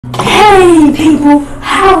Hey people,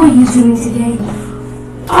 how are you doing today?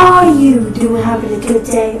 Are you having a good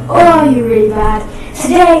day or are you really bad?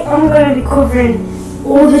 Today I'm going to be covering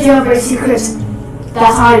all the jailbreak secrets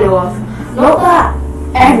that I know of. Not that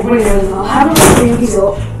everybody knows of. I haven't bring these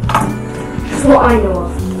up. It's what I know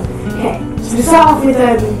of. Okay, so to start off with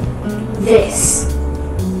this,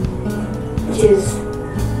 which is,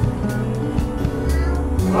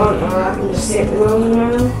 I don't know, I can just sit with them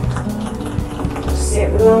now.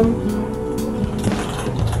 Sit with them.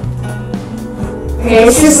 Okay,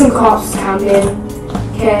 it's just some cops camping.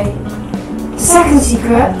 Okay. Second secret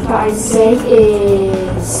that I'd say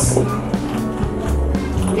is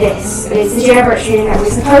this. And it's the jailbreak shooting that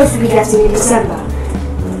we're supposed to be getting in December.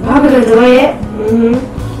 I'm probably going to delay it.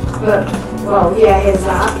 But, well, yeah, here's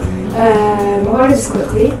that. I'll go this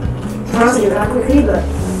quickly. I'm not to do that quickly, but,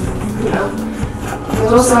 you know.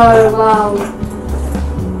 There's also, well,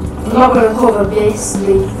 I'm not going to cover this,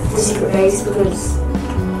 the secret base, because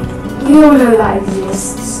you all know that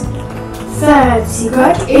exists. Third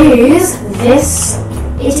secret is this.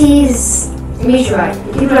 It is a meteorite.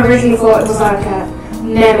 People originally thought it was like a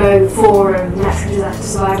memo for natural disaster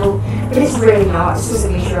survival, but it's really not. It's just a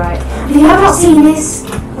meteorite. If you have not seen this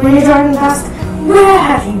when you're driving past, where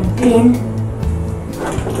have you been?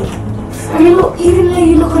 I mean, look, even though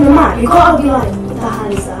you look on the map, you gotta be like, what the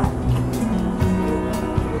hell is that?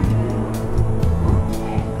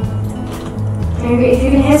 If you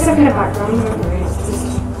can hear stuff in the background, don't worry, it's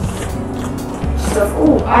just stuff.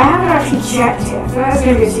 Oh, I haven't actually checked it. I thought that was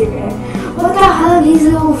going to be a secret. What the hell are these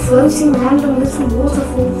little floating random little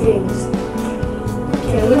waterfall things?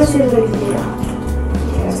 Okay, let's see if there's anything here.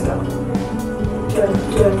 Okay, let's go. Dun.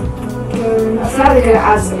 I feel like they're going to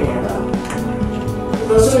add some here though.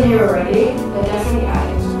 There's some here already. They're definitely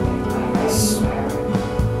adding something. Like, I swear.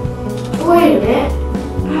 Wait a minute.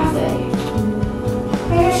 Have they?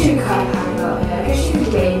 I guess you can kind of hang out here. I guess you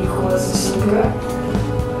could maybe call this a secret.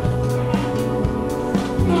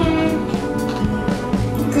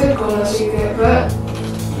 You could call it a secret, but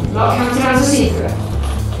not counted as a secret.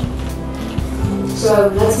 So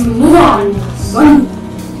let's move on.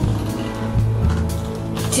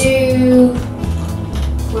 To,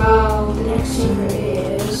 well, the next secret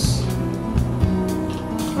is,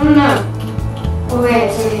 I don't know. Oh wait,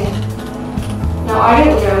 it's over here. Now I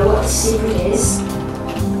don't know what the secret is.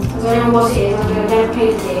 I don't know what it is, I've never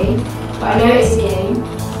played the game, but I know it's a game.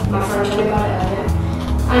 My friend told me about it earlier.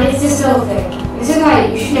 And it's this little thing. This is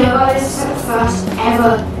like, you should know about this, it's like the first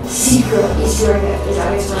ever secret Easter egg that is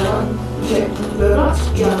at least on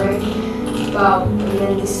jailbreak. Well, and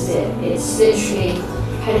then this is it. It's literally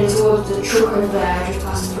heading towards the truck over there, just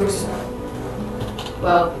past the prison.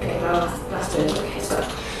 Well, okay, now that's it. Okay, so.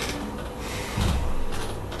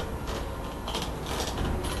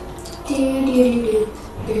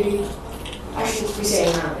 I shouldn't be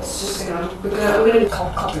saying that. It's just I'm gonna be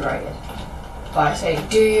copyrighted by saying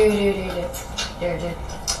Can't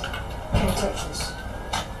touch this.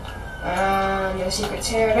 No secrets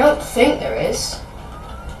here. I don't think there is.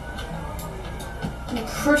 I'm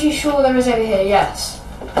pretty sure there is over here. Yes.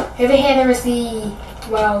 Over here there is the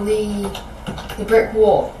brick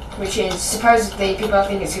wall, which is supposedly people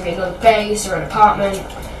think it's gonna be another base or an apartment.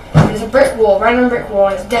 There's a brick wall, random brick wall,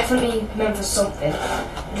 and it's definitely meant for something.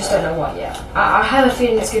 I just don't know what yet. I have a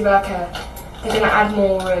feeling it's going to be like they're going to add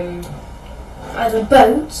more either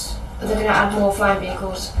boats, or they're going to add more flying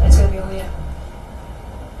vehicles, and it's going to be all here.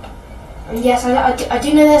 And yes, I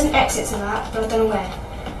do know there's an exit to that, but I don't know where.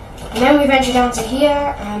 And then we venture down to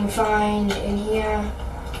here, and we find in here,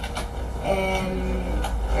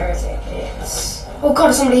 where is it? It's, oh god,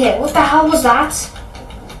 there's somebody here. What the hell was that?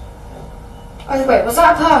 Oh wait, was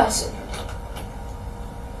that a person?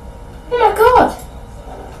 Oh my god!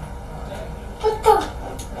 What the?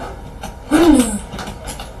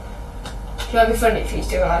 It might be funny if he's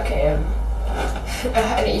doing like an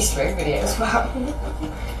Easter egg video as well.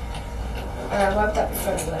 Why would that be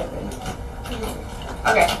funny, Logan?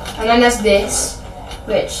 Okay, and then there's this,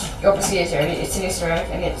 which obviously is it's an Easter egg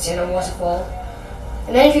and it's in a waterfall.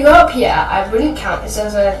 And then if you go up here, I wouldn't count this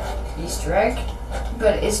as an Easter egg.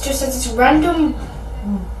 But it's just this random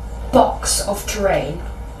box of terrain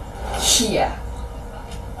here.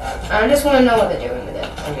 And I just want to know what they're doing with it.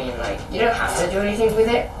 I mean, like, you don't have to do anything with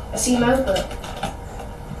it, a C mode, but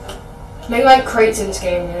maybe like crates in this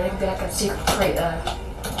game, you know, there could be like a secret crate there.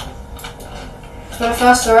 When I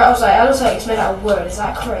first saw it, I was like, it's made out of wood. Is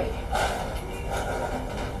that a crate?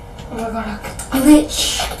 Oh my god, a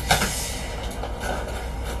glitch.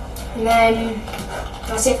 And then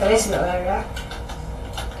that's it for this little area.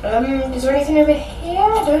 Is there anything over here?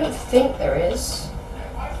 I don't think there is.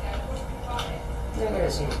 No, there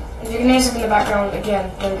isn't. If you can hear something in the background,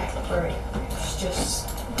 again, don't worry. It's just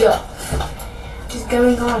duh. What's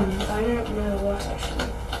going on? I don't know what actually.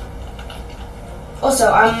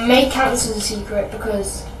 Also, I may count this as a secret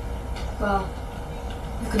because, well,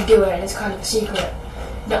 you can do it and it's kind of a secret.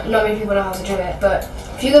 Not many people know how to do it, but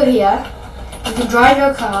if you go here, you can drive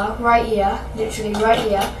your car right here, literally right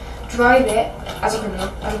here, drive it as a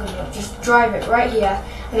criminal, just drive it right here,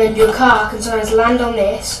 and then your car can sometimes land on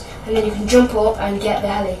this, and then you can jump up and get the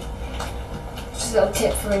heli. Just a little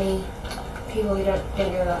tip for any people who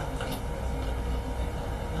didn't know that.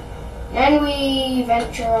 Then we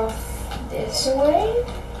venture off this way.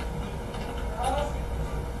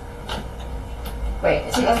 Wait,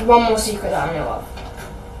 I think there's one more secret that I know of.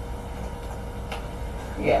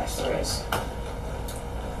 Yes, there is.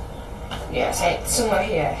 Yes, it's somewhere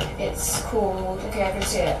here. It's called, okay, I can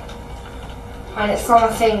see it. And it's from, I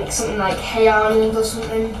think, something like Hey Arnold or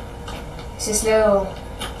something. It's this little,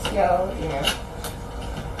 you know.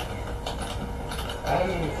 I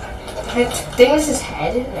think it's his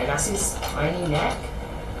head, and then that's his tiny neck.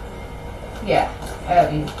 Yeah,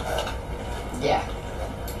 yeah.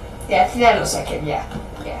 Yeah, I think that looks like it, yeah,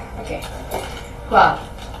 okay. Well,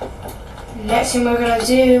 next thing we're gonna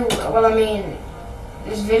do, well, I mean,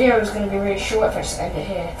 this video is gonna be really short if I just end it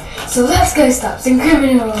here. So let's go stop some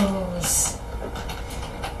criminals.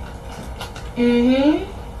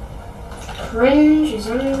 Cringe is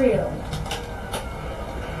unreal.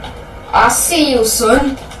 I see you,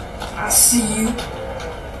 son. I see you.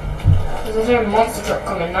 There's a very monster truck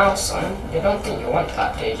coming now, son. You don't think you want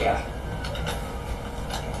that, did ya?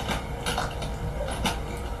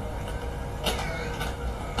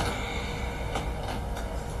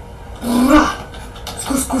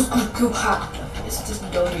 It's just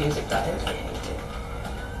dumb music that is. I hate it.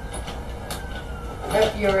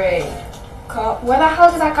 Nope, you're a cop. Where the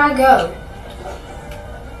hell did that guy go?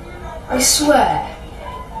 I swear.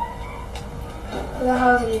 Where the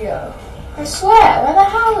hell did he go? I swear, where the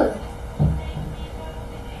hell?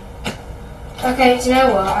 Okay, do you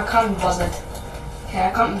know what? I can't be bothered. Okay,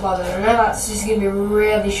 I can't be bothered. I know that's just going to be a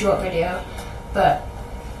really short video, but...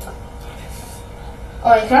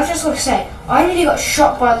 Alright, can I just say, I nearly got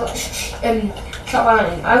shot by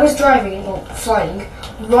lightning. I was driving, or flying,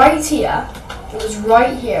 right here. It was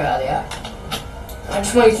right here earlier. I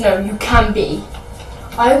just want you to know, you can be.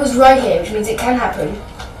 I was right here, which means it can happen.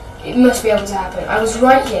 It must be able to happen. I was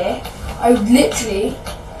right here. I literally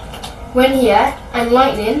went here, and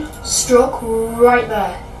lightning struck right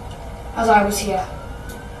there, as I was here.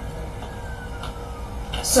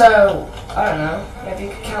 So, I don't know, maybe you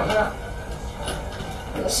could count that.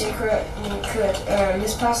 The secret, you could.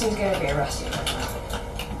 This person's going to be arrested.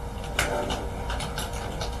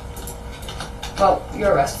 Well,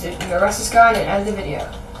 you're arrested. You arrest this guy and then end the video.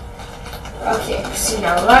 Okay, so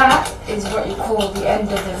now that is what you call the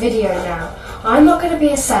end of the video now. I'm not going to be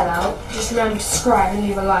a sellout. Just remember to subscribe and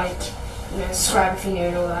leave a like. You know, subscribe if you're new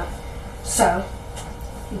and all that. So,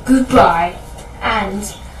 goodbye, and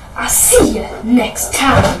I'll see you next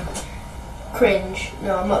time. Cringe.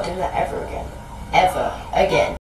 No, I'm not doing that ever again. Ever again.